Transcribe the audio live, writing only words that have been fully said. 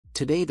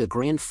Today the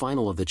grand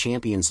final of the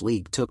Champions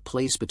League took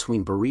place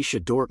between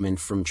Borussia Dortmund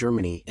from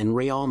Germany and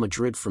Real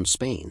Madrid from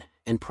Spain,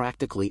 and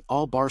practically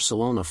all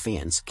Barcelona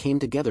fans came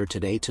together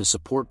today to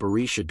support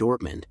Borussia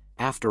Dortmund.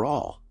 After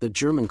all, the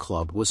German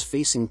club was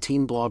facing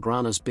Team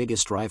Blaugrana's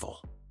biggest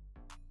rival.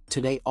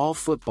 Today all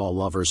football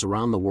lovers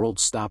around the world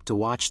stopped to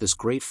watch this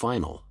great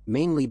final,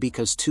 mainly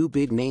because two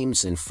big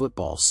names in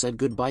football said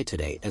goodbye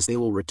today as they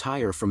will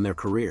retire from their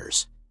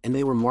careers, and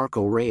they were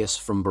Marco Reus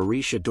from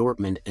Borussia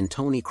Dortmund and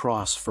Toni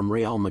Kroos from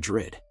Real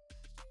Madrid.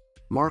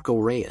 Marco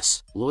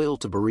Reus, loyal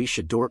to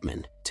Borussia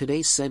Dortmund,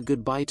 today said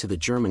goodbye to the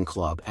German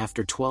club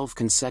after 12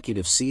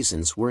 consecutive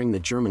seasons wearing the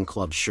German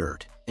club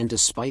shirt, and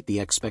despite the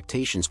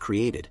expectations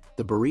created,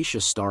 the Borussia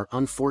star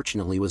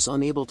unfortunately was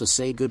unable to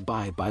say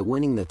goodbye by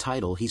winning the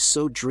title he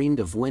so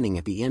dreamed of winning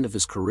at the end of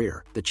his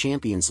career, the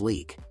Champions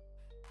League.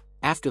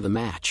 After the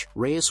match,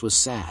 Reus was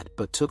sad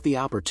but took the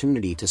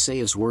opportunity to say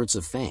his words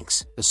of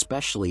thanks,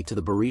 especially to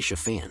the Borussia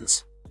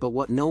fans. But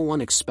what no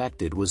one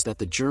expected was that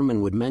the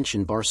German would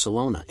mention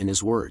Barcelona in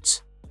his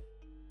words.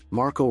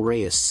 Marco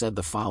Reus said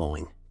the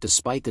following: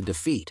 "Despite the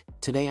defeat,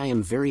 today I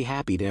am very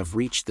happy to have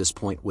reached this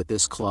point with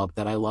this club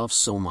that I love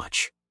so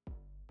much.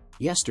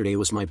 Yesterday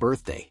was my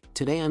birthday,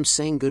 today I'm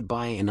saying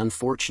goodbye, and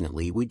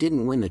unfortunately we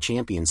didn't win the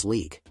Champions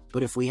League,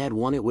 but if we had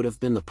won it would have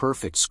been the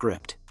perfect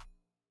script.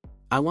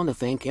 I want to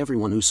thank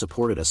everyone who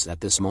supported us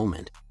at this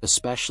moment,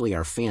 especially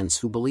our fans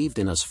who believed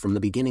in us from the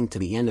beginning to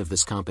the end of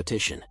this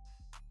competition.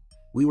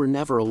 We were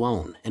never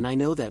alone, and I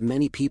know that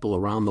many people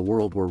around the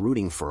world were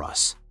rooting for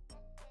us.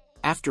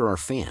 After our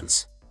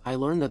fans, I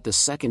learned that the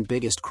second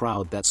biggest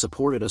crowd that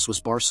supported us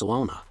was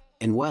Barcelona,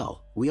 and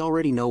well, we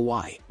already know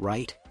why,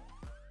 right?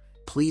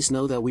 Please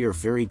know that we are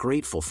very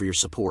grateful for your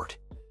support.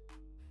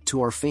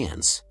 To our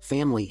fans,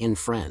 family and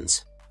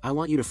friends, I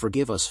want you to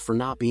forgive us for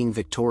not being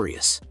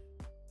victorious.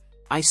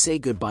 I say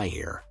goodbye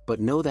here, but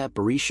know that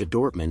Borussia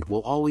Dortmund will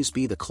always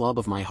be the club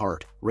of my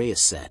heart,"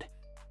 Reus said.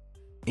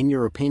 In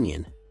your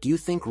opinion, do you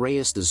think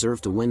Reus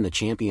deserved to win the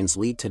Champions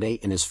League today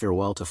in his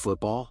farewell to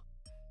football?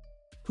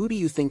 Who do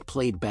you think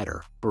played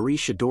better,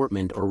 Borussia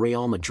Dortmund or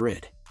Real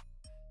Madrid?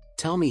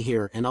 Tell me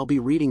here and I'll be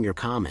reading your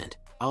comment.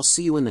 I'll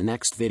see you in the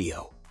next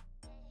video.